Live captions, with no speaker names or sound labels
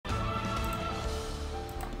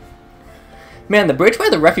Man, the bridge by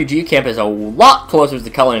the refugee camp is a lot closer to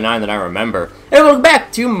Colony 9 than I remember. And welcome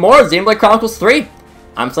back to more Xenoblade Chronicles 3.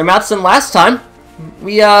 I'm SlayerMathis, and last time,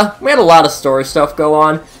 we had a lot of story stuff go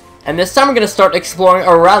on. And this time we're going to start exploring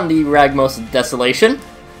around the Ragmos Desolation.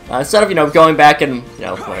 Instead of, going back and,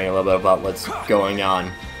 learning a little bit about what's going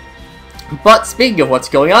on. But speaking of what's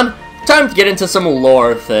going on, time to get into some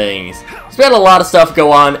lore things. So we had a lot of stuff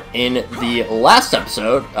go on in the last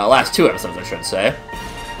episode, last two episodes I should say,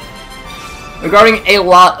 regarding a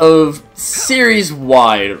lot of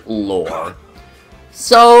series-wide lore.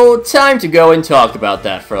 So, time to go and talk about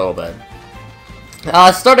that for a little bit.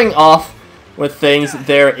 Starting off with things,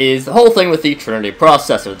 there is the whole thing with the Trinity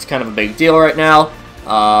Processor. It's kind of a big deal right now,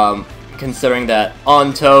 considering that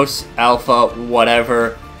Ontos, Alpha,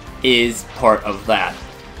 whatever, is part of that.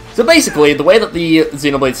 So basically, the way that the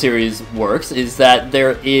Xenoblade series works is that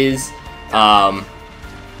there is, well,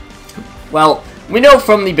 we know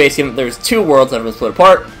from the base game that there's two worlds that have been split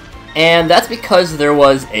apart, and that's because there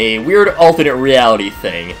was a weird alternate reality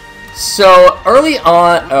thing. So, early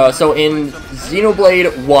on, so in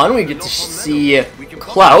Xenoblade 1, we get to see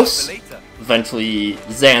Klaus, eventually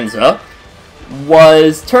Zanza,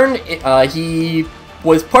 was turned, he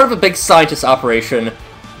was part of a big scientist operation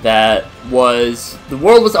that was, the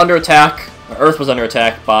world was under attack, Earth was under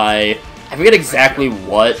attack by, I forget exactly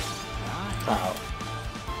what,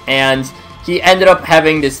 and he ended up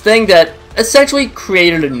having this thing that essentially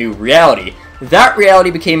created a new reality. That reality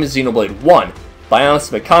became Xenoblade 1.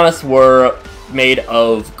 Bionis and Mechanis were made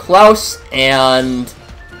of Klaus, and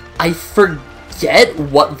I forget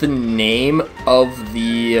what the name of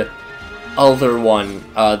the other one,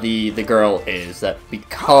 the girl is, that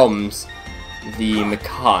becomes the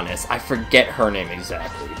Mechanis. I forget her name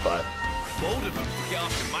exactly, but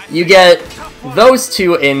you get those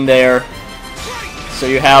two in there. So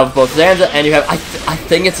you have both Zanza and you have, I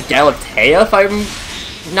think it's Galatea, if I'm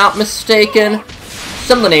not mistaken.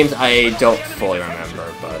 Some of the names I don't fully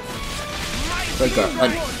remember, but like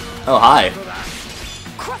oh hi.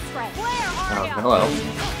 Oh hello.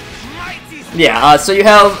 Yeah, so you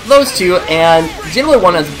have those two, and Xenoblade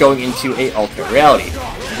 1 is going into a alternate reality.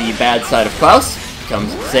 The bad side of Klaus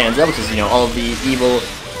becomes Zanza, which is, all of the evil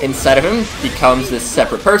inside of him becomes this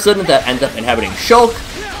separate person that ends up inhabiting Shulk,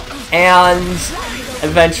 and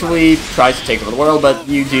eventually tries to take over the world, but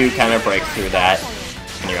you do kind of break through that,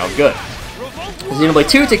 and you're all good. Xenoblade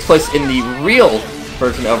 2 takes place in the real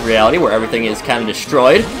version of reality, where everything is kind of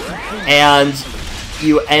destroyed, and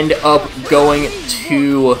you end up going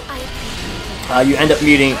to, you end up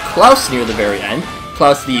meeting Klaus near the very end.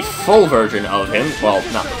 Klaus, the full version of him, well,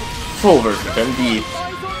 not the full version of him, the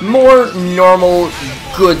more normal,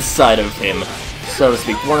 good side of him, so to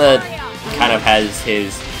speak. One that kind of has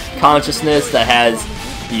his consciousness, that has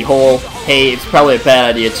the whole, hey, it's probably a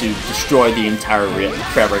bad idea to destroy the entire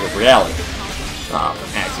fabric of reality.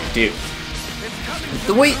 As you do.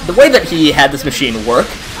 The way that he had this machine work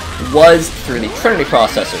was through the Trinity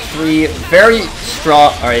Processor. Three very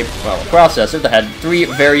strong, a processor that had three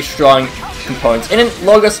very strong components in it: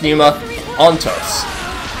 Logos, Numa, Ontos.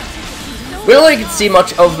 We don't really get to see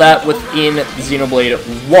much of that within Xenoblade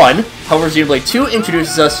 1. However, Xenoblade 2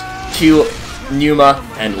 introduces us to Numa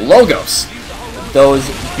and Logos. Those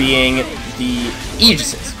being the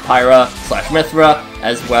Aegises, Pyra/Mithra,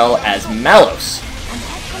 as well as Malos.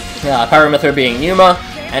 Pyra and Mithra being Numa,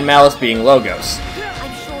 and Malos being Logos.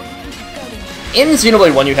 In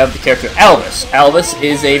Xenoblade 1, you have the character Alvis. Alvis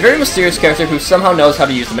is a very mysterious character who somehow knows how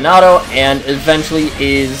to use the Minato, and eventually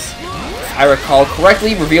is, if I recall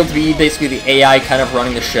correctly, revealed to be basically the AI kind of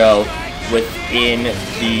running the show within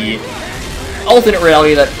the alternate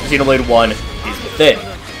reality that Xenoblade 1 is within.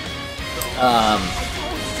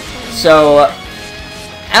 So,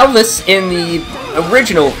 Alvis, in the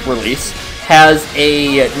original release, has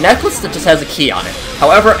a necklace that just has a key on it.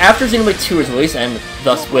 However, after Xenoblade 2 is released, and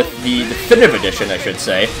thus with the definitive edition, I should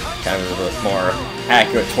say, kind of a bit more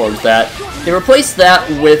accurate towards that, they replaced that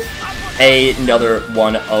with another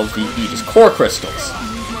one of the Aegis core crystals.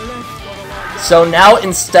 So now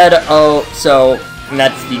instead of, and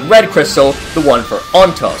that's the red crystal, the one for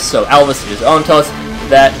Ontos. So Alvis is Ontos.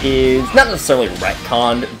 That is not necessarily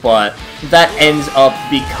retconned, but that ends up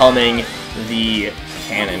becoming the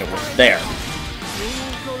canon there.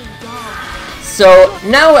 So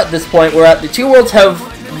now at this point, we're at the two worlds have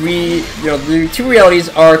the two realities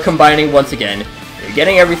are combining once again. You're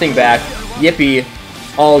getting everything back. Yippee,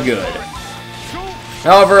 all good.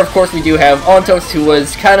 However, of course, we do have Ontos, who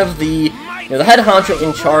was kind of the the head honcho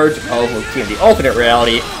in charge of the alternate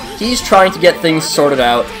reality. He's trying to get things sorted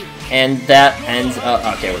out. And that ends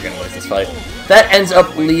up... Okay, we're gonna lose this fight. That ends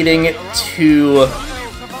up leading to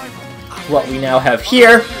what we now have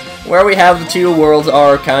here, where we have the two worlds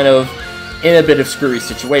are kind of in a bit of screwy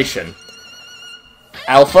situation.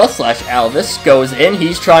 Alpha/Alvis goes in,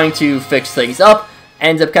 he's trying to fix things up,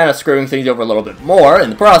 ends up kind of screwing things over a little bit more in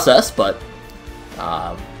the process, but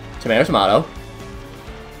tomato tomato.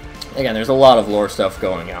 Again, there's a lot of lore stuff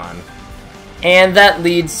going on. And that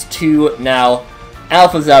leads to now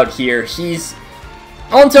Alpha's out here.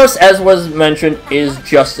 Ontos, as was mentioned, is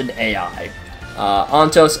just an AI.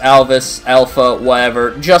 Ontos, Alvis, Alpha,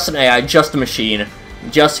 whatever, just an AI, just a machine,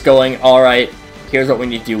 just going, alright, here's what we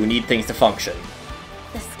need to do, we need things to function.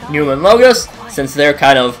 Numa and Logos, since they're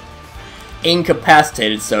kind of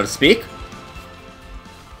incapacitated, so to speak.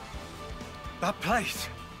 That place!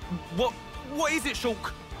 What is it,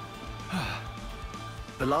 Shulk?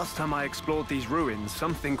 The last time I explored these ruins,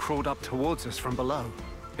 something crawled up towards us from below.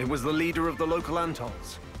 It was the leader of the local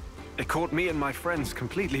atolls. It caught me and my friends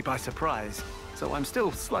completely by surprise, so I'm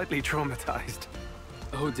still slightly traumatized.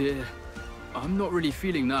 Oh dear, I'm not really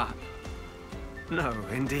feeling that. No,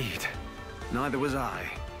 indeed. Neither was I.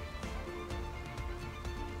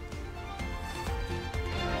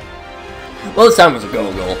 Well, this time was a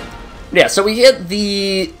go-go. Yeah, so we get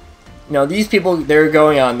the... these people, they're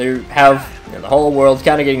going on, they have... the whole world's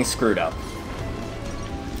kind of getting screwed up.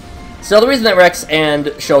 So the reason that Rex and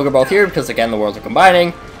Shulk are both here, because again, the worlds are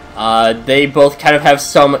combining, they both kind of have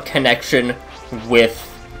some connection with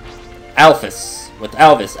Alphys. With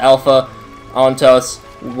Alvis, Alpha, Ontos,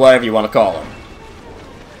 whatever you want to call him.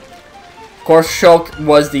 Of course, Shulk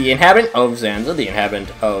was the inhabitant of Zanza, the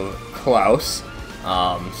inhabitant of Klaus.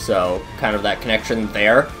 So, kind of that connection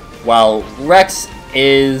there. While Rex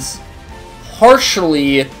is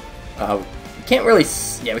partially... we can't really...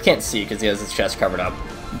 we can't see because he has his chest covered up.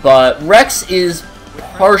 But Rex is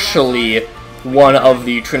partially one of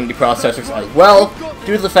the Trinity processors as well,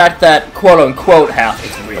 due to the fact that, quote-unquote, half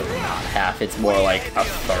is really not half. It's more like a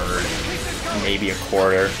third, maybe a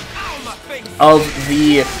quarter, of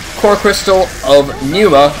the core crystal of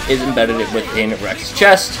Numa is embedded within Rex's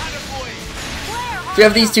chest. So you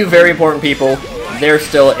have these two very important people. They're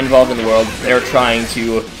still involved in the world. They're trying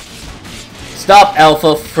to stop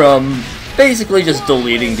Alpha from basically just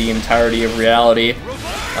deleting the entirety of reality.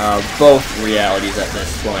 Both realities at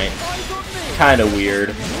this point. Kinda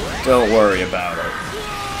weird. Don't worry about it.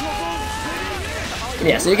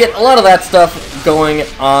 Yeah, so you get a lot of that stuff going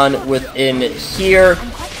on within here.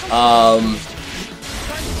 I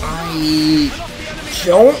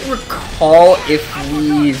don't recall if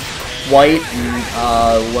we've quite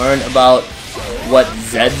learned about what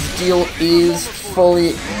Zed's deal is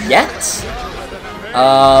fully yet.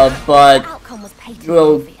 But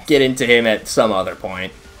we'll get into him at some other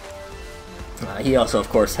point. He also, of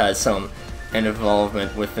course, has some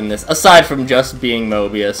involvement within this, aside from just being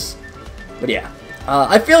Mobius. But yeah,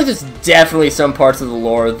 I feel like there's definitely some parts of the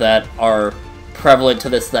lore that are prevalent to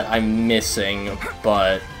this that I'm missing,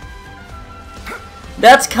 but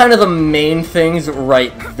that's kind of the main things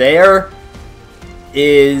right there,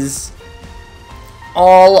 is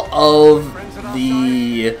all of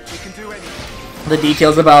the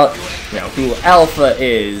details about, who Alpha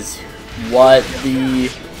is, what the,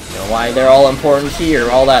 why they're all important here,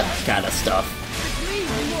 all that kind of stuff.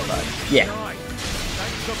 But, yeah.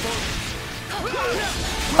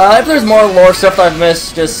 If there's more lore stuff I've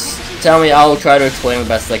missed, just tell me, I'll try to explain the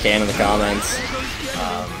best I can in the comments.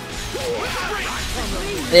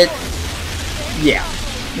 Yeah.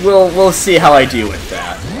 We'll see how I do with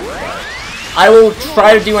that. I will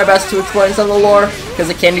try to do my best to explain some of the lore, because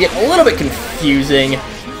it can get a little bit confusing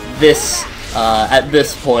at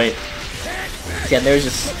this point. Again,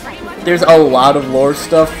 there's a lot of lore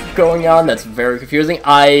stuff going on that's very confusing.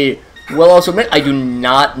 I will also admit, I do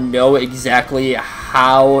not know exactly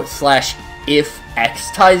how / if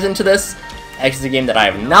X ties into this. X is a game that I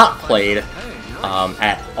have not played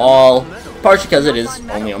at all, partially because it is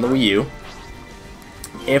only on the Wii U.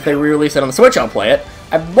 If they re-release it on the Switch, I'll play it.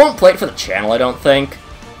 I won't play it for the channel, I don't think.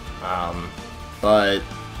 But,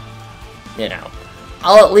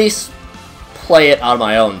 I'll at least play it on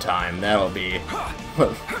my own time. That'll be...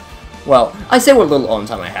 well, I say what little own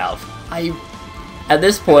time I have. At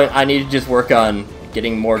this point, I need to just work on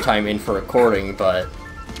getting more time in for recording, but...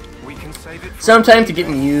 sometimes to get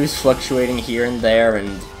news fluctuating here and there,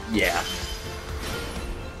 and yeah.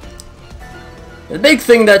 The big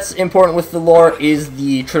thing that's important with the lore is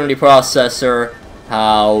the Trinity processor,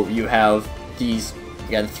 how you have these,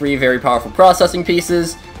 again, 3 very powerful processing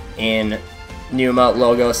pieces in Numa,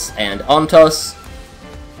 Logos, and Ontos,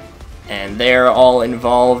 and they're all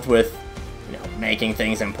involved with, making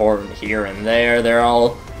things important here and there. They're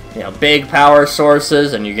all, big power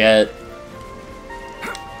sources, and you get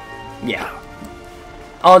yeah.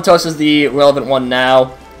 Ontos is the relevant one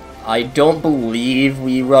now. I don't believe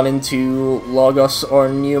we run into Logos or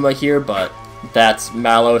Numa here, but that's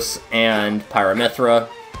Malos and Pyramithra.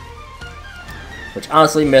 Which,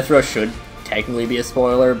 honestly, Mithra should technically be a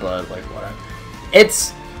spoiler, but, like, whatever.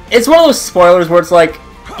 It's one of those spoilers where it's like,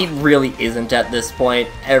 it really isn't at this point.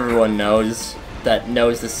 Everyone knows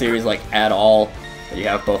the series, like, at all. That you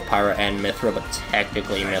have both Pyra and Mithra, but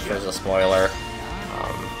technically Mithra's a spoiler.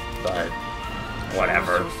 But,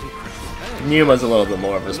 whatever. Numa's a little bit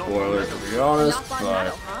more of a spoiler, to be honest,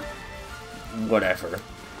 but whatever.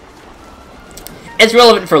 It's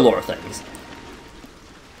relevant for lore things.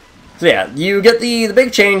 So yeah, you get the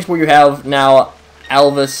big change where you have now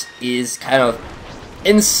Alvis is kind of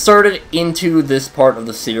inserted into this part of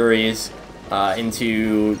the series,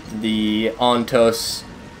 into the Ontos,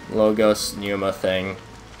 Logos, Numa thing.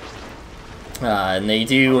 And they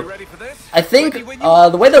do, I think,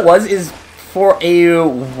 the way that was is for a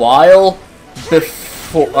while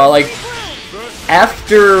before, like,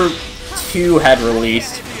 after 2 had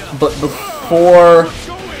released, but before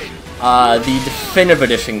the definitive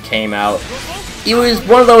edition came out, it was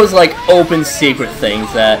one of those, like, open secret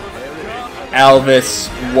things that Alvis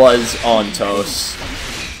was Ontos.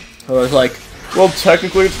 So I was like, well,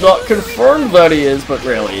 technically it's not confirmed that he is, but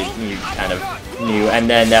really, you kind of knew, and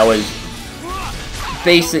then that was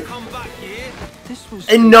basic.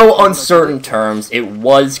 In no uncertain terms, it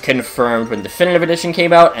was confirmed when the Definitive Edition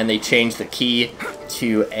came out, and they changed the key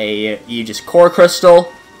to a Aegis Core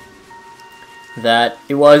Crystal. That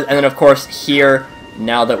it was, and then of course here,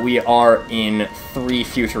 now that we are in 3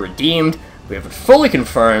 Future Redeemed, we have it fully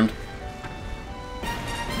confirmed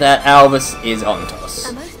that Alvis is Ontos.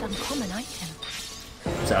 A most uncommon item.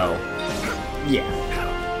 So,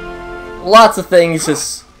 yeah. Lots of things,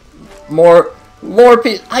 just more lore.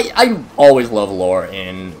 I always love lore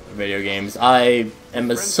in video games. I am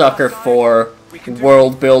a sucker for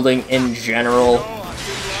world building in general.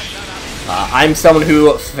 I'm someone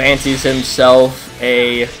who fancies himself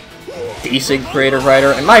a decent creative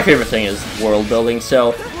writer, and my favorite thing is world building,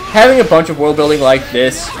 so having a bunch of world building like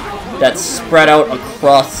this that's spread out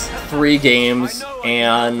across 3 games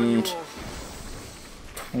and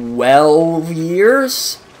 12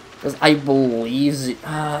 years? Because I believe,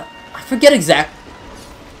 I forget exact.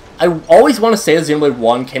 I always want to say that Xenoblade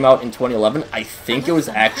 1 came out in 2011. I think it was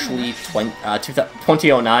actually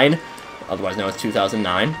 2009, otherwise known as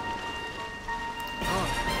 2009.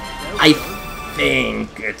 I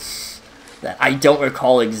think it's that. I don't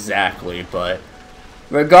recall exactly, but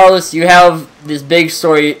regardless, you have this big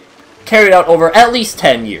story carried out over at least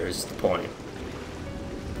 10 years, is the point.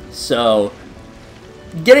 So,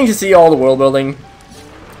 getting to see all the world building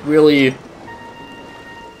really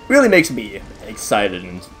makes me excited,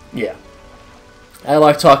 and yeah. I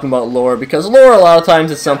like talking about lore, because lore a lot of times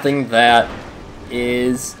is something that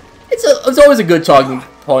is, it's always a good talking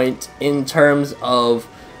point in terms of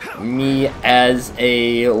me as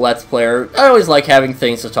a Let's Player. I always like having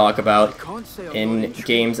things to talk about in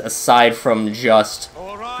games aside from just,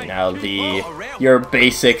 you know, your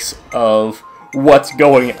basics of what's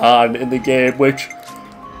going on in the game, which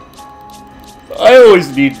I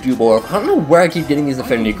always need to do more. I don't know where I keep getting these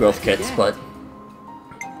affinity growth kits, but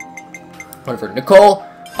whatever. Nicole,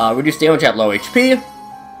 reduce damage at low HP,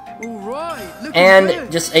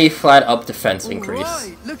 and just a flat up defense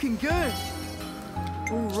increase. Looking good.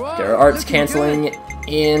 Get our arts canceling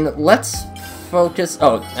in. Let's focus.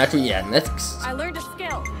 Oh, actually, yeah. I learned a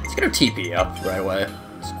skill. Let's get our TP up right away.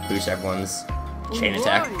 Just boost everyone's chain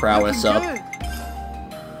attack prowess up.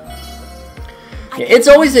 Yeah, it's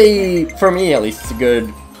always for me at least, it's a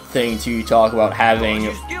good thing to talk about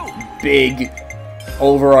having big,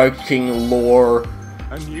 overarching lore.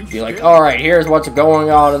 Be like, alright, here's what's going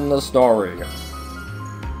on in the story.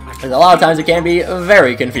 Because a lot of times it can be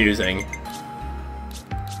very confusing.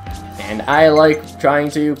 And I like trying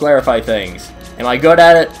to clarify things. Am I good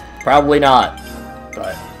at it? Probably not.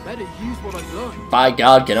 But by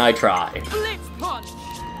God, can I try.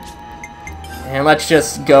 And let's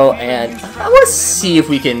just go and let's see if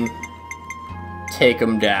we can take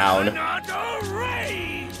him down.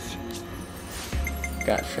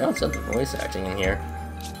 Gosh, I said the voice acting in here.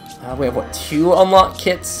 We have, what, 2 unlock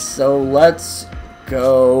kits? So let's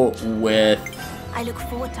go with... I look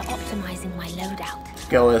forward to optimizing my loadout. Let's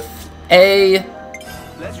go with A,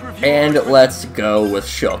 and let's go with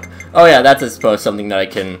Shook. Oh yeah, that's I suppose something that I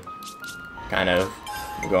can kind of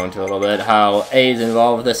go into a little bit, how A is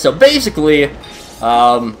involved with this. So basically,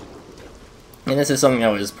 and this is something that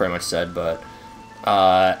was pretty much said, but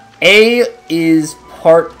A is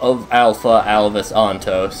part of Alpha Alvis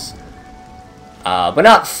Ontos, but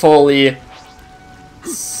not fully.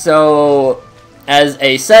 So, as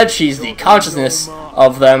A said, she's the consciousness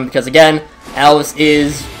of them, because again, Alice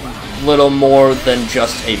is little more than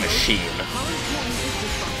just a machine.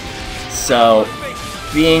 So,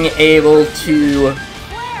 being able to...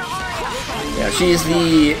 Yeah, she's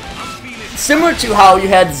the... Similar to how you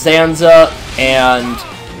had Zanza and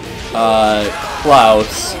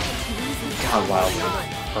Klaus. God, wow, that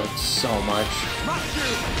hurts so much.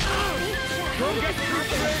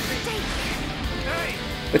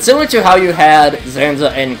 But similar to how you had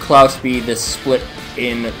Zanza and Klaus be this split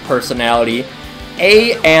in personality,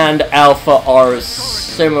 A and Alpha are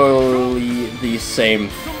similarly the same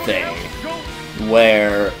thing,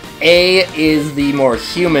 where A is the more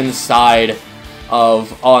human side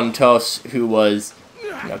of Ontos, who was,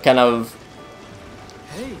 you know, kind of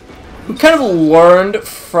learned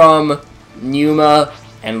from Numa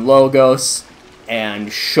and Logos and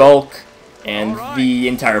Shulk and the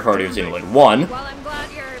entire party of Xenoblade 1.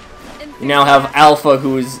 You now have Alpha,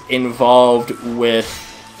 who's involved with,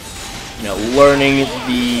 you know, learning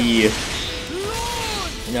the...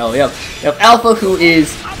 You know, you have Alpha, who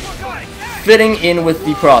is fitting in with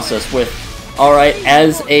the process with, alright,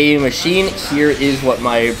 as a machine, here is what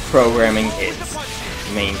my programming is.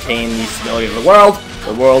 Maintain the stability of the world.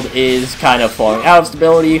 The world is kind of falling out of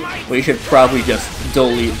stability. We should probably just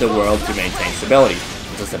delete the world to maintain stability.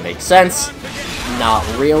 Does that make sense? Not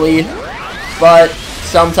really. But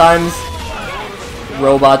sometimes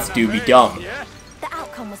robots do be dumb. The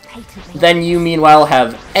outcome was patently. Then you meanwhile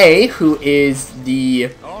have A, who is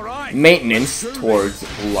the maintenance towards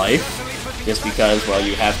life. Just because, well,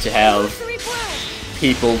 you have to have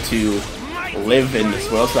people to live in this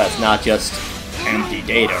world, so that's not just empty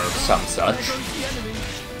data or some such.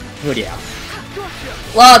 But yeah.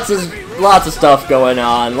 Lots of stuff going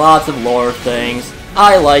on, lots of lore things.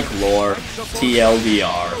 I like lore,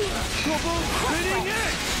 TLDR.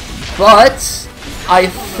 But I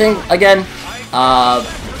think again, I'm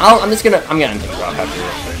gonna take a rock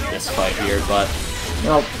after this fight here, but you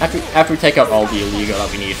know, after we take out all the illegal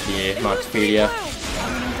that we need for the Moxpedia.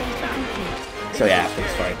 So yeah, after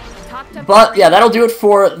this fight. But yeah, that'll do it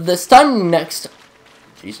for this time. Next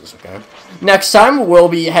time we'll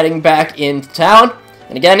be heading back into town.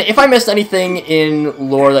 And again, if I missed anything in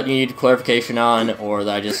lore that you need clarification on, or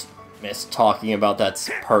that I just missed talking about that's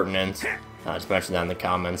pertinent, just mention that in the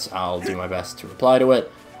comments. I'll do my best to reply to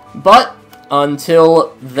it. But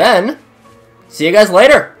until then, see you guys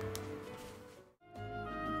later.